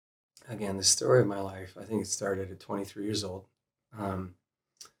again, the story of my life, I think it started at 23 years old, um,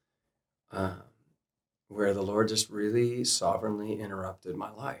 uh, where the Lord just really sovereignly interrupted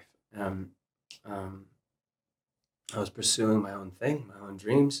my life. Um, I was pursuing my own thing, my own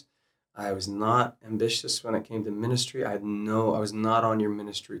dreams. I was not ambitious when it came to ministry. I was not on your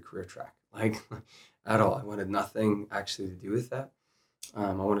ministry career track, like at all. I wanted nothing actually to do with that.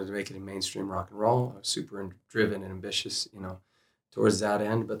 I wanted to make it in mainstream rock and roll. I was super driven and ambitious, towards that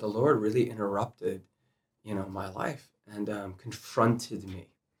end. But the Lord really interrupted, my life and confronted me,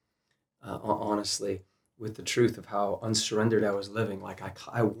 honestly, with the truth of how unsurrendered I was living. Like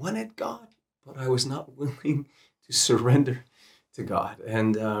I wanted God, but I was not willing to surrender to God.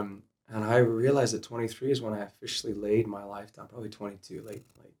 And I realized at 23 is when I officially laid my life down. Probably 22, late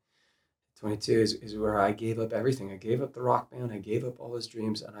 22 is where I gave up everything. I gave up the rock band. I gave up all those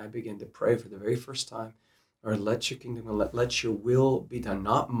dreams, and I began to pray for the very first time. Or let your kingdom, let your will be done.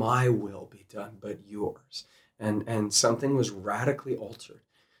 Not my will be done, but yours. And something was radically altered.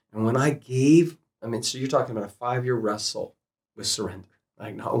 And when I gave, so you're talking about a 5-year wrestle with surrender,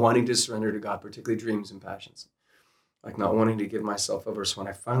 like not wanting to surrender to God, particularly dreams and passions, like not wanting to give myself over. So when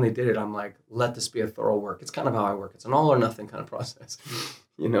I finally did it, I'm like, let this be a thorough work. It's kind of how I work. It's an all or nothing kind of process,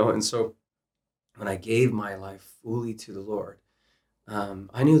 And so when I gave my life fully to the Lord,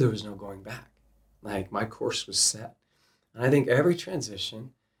 I knew there was no going back. Like my course was set. And I think every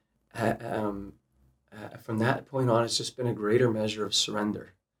transition from that point on, it's just been a greater measure of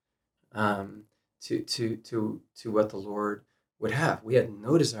surrender um, to what the Lord would have. We had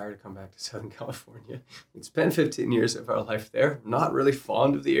no desire to come back to Southern California. We'd spent 15 years of our life there, not really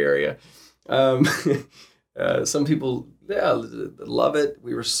fond of the area. Um, some people, yeah, love it.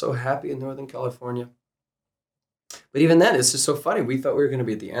 We were so happy in Northern California. But even then, it's just so funny. We thought we were going to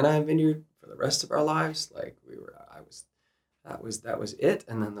be at the Anaheim Vineyard for the rest of our lives. Like that was it.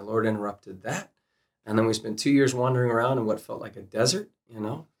 And then the Lord interrupted that. And then we spent 2 years wandering around in what felt like a desert,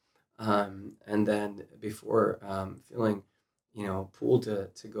 and then before feeling, pulled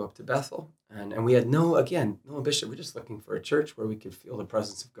to go up to Bethel. And we had no ambition. We're just looking for a church where we could feel the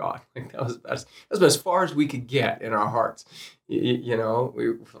presence of God. Like that was about as far as we could get in our hearts.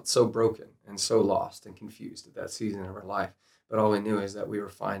 We felt so broken and so lost and confused at that season of our life. But all we knew is that we were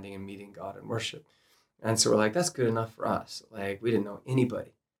finding and meeting God in worship. And so we're like, that's good enough for us. Like we didn't know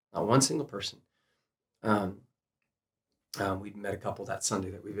anybody, not one single person. Um, we'd met a couple that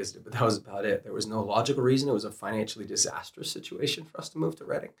Sunday that we visited, but that was about it. There was no logical reason. It was a financially disastrous situation for us to move to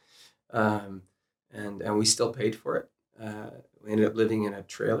Redding. Um, and we still paid for it. We ended up living in a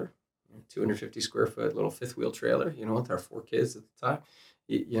trailer, 250 square foot little fifth wheel trailer, with our 4 kids at the time,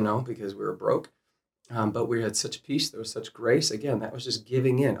 because we were broke. But we had such peace. There was such grace. Again, that was just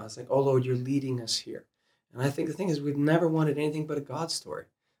giving in. I was like, oh, Lord, you're leading us here. And I think the thing is, we've never wanted anything but a God story.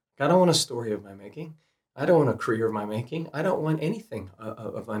 I don't want a story of my making. I don't want a career of my making. I don't want anything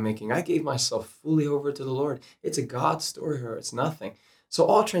of my making. I gave myself fully over to the Lord. It's a God story or it's nothing. So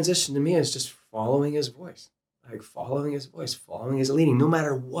all transition to me is just following his voice, like following his voice, following his leading, no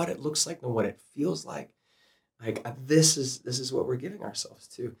matter what it looks like, no what it feels like. Like this is what we're giving ourselves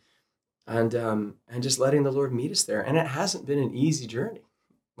to. And just letting the Lord meet us there. And it hasn't been an easy journey.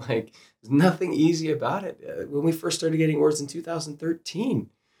 Like there's nothing easy about it. When we first started getting words in 2013,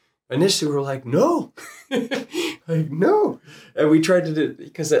 initially we were like, no, like no. And we tried to do,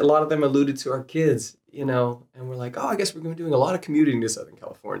 because a lot of them alluded to our kids, and we're like, oh, I guess we're going to be doing a lot of commuting to Southern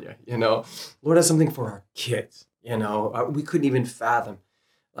California, Lord has something for our kids, we couldn't even fathom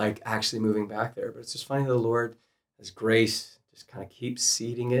like actually moving back there. But it's just funny, the Lord has grace, just kind of keeps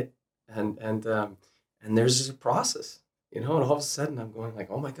seeding it. And there's just a process, and all of a sudden I'm going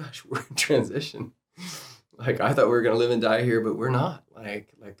like, oh my gosh, we're in transition. Like I thought we were going to live and die here, but we're not.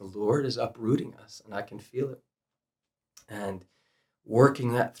 Like the Lord is uprooting us, and I can feel it and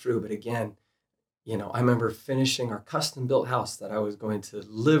working that through. But again, I remember finishing our custom built house that I was going to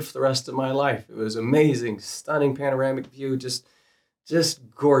live for the rest of my life. It was amazing, stunning panoramic view, just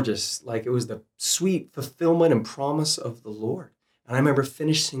gorgeous. Like it was the sweet fulfillment and promise of the Lord. And I remember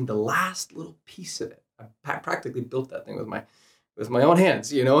finishing the last little piece of it. I practically built that thing with my own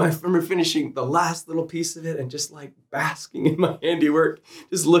hands, I remember finishing the last little piece of it and just like basking in my handiwork,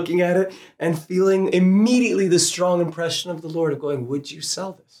 just looking at it and feeling immediately the strong impression of the Lord of going, would you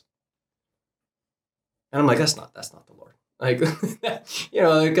sell this? And I'm like, that's not the Lord. Like,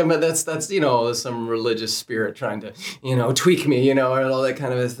 that's some religious spirit trying to, tweak me, and all that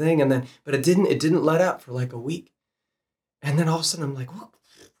kind of a thing. And then, but it didn't let up for like a week. And then all of a sudden I'm like, what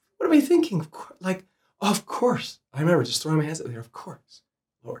am I thinking? Like, of course. I remember just throwing my hands up there. Of course,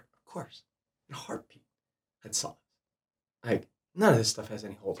 Lord, of course. In a heartbeat, I'd saw it. Like, none of this stuff has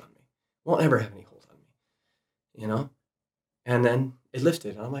any hold on me. won't ever have any hold on me, you know? And then it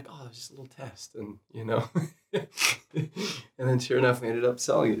lifted, and I'm like, oh, it's just a little test, and and then sure enough, we ended up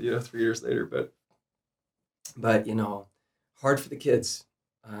selling it, 3 years later. But hard for the kids,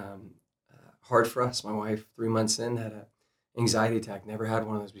 hard for us. My wife, 3 months in, had a anxiety attack. Never had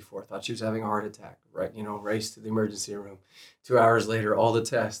one of those before. Thought she was having a heart attack. Right, raced to the emergency room. 2 hours later, all the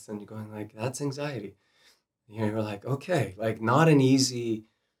tests, and you're going like, that's anxiety. You're like, okay, like not an easy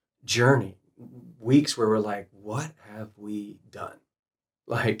journey. Weeks where we're like, what have we done?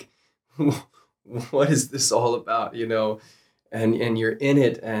 Like, what is this all about? And you're in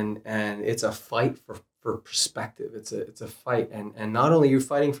it, and it's a fight for perspective. It's a fight, and not only you're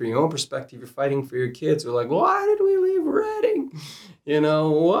fighting for your own perspective, you're fighting for your kids. We're like, why did we leave Reading?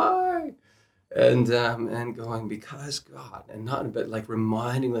 Why? And going, because God, and not, but like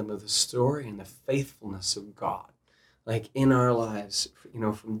reminding them of the story and the faithfulness of God, like in our lives,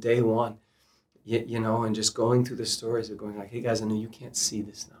 from day one. And just going through the stories of going like, hey guys, I know you can't see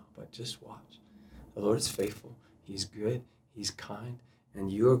this now, but just watch. The Lord is faithful. He's good. He's kind.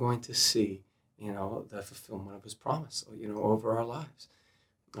 And you are going to see, the fulfillment of his promise, over our lives.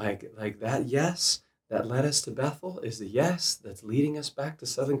 Like that yes that led us to Bethel is the yes that's leading us back to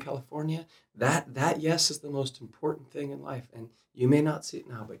Southern California. That yes is the most important thing in life. And you may not see it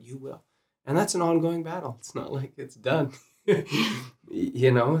now, but you will. And that's an ongoing battle. It's not like it's done.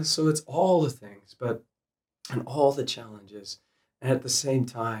 So it's all the things, and all the challenges. And at the same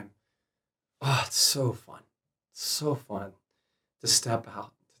time, oh, it's so fun. It's so fun to step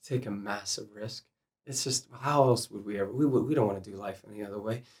out, to take a massive risk. It's just, how else would we ever, we don't want to do life any other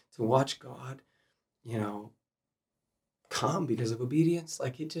way. To watch God, you know, come because of obedience.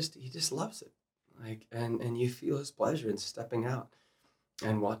 Like he just loves it. Like, and you feel his pleasure in stepping out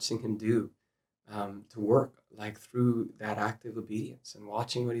and watching him do to work, like through that act of obedience, and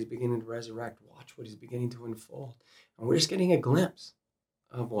watching what he's beginning to resurrect, watch what he's beginning to unfold. And we're just getting a glimpse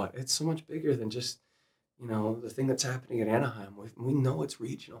of what it's so much bigger than just, the thing that's happening at Anaheim. We know it's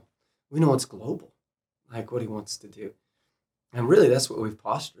regional. We know it's global, like what he wants to do. And really, that's what we've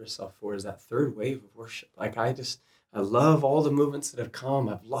postured ourselves for, is that third wave of worship. Like I love all the movements that have come.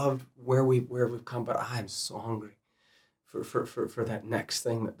 I've loved where we've come, but I'm so hungry for that next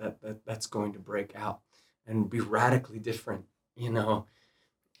thing that's going to break out and be radically different, than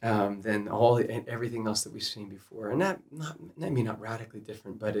everything else that we've seen before. And that may not radically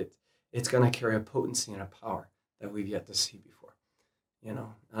different, but it's going to carry a potency and a power that we've yet to see before. And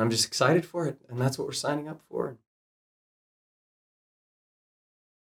I'm just excited for it, and that's what we're signing up for.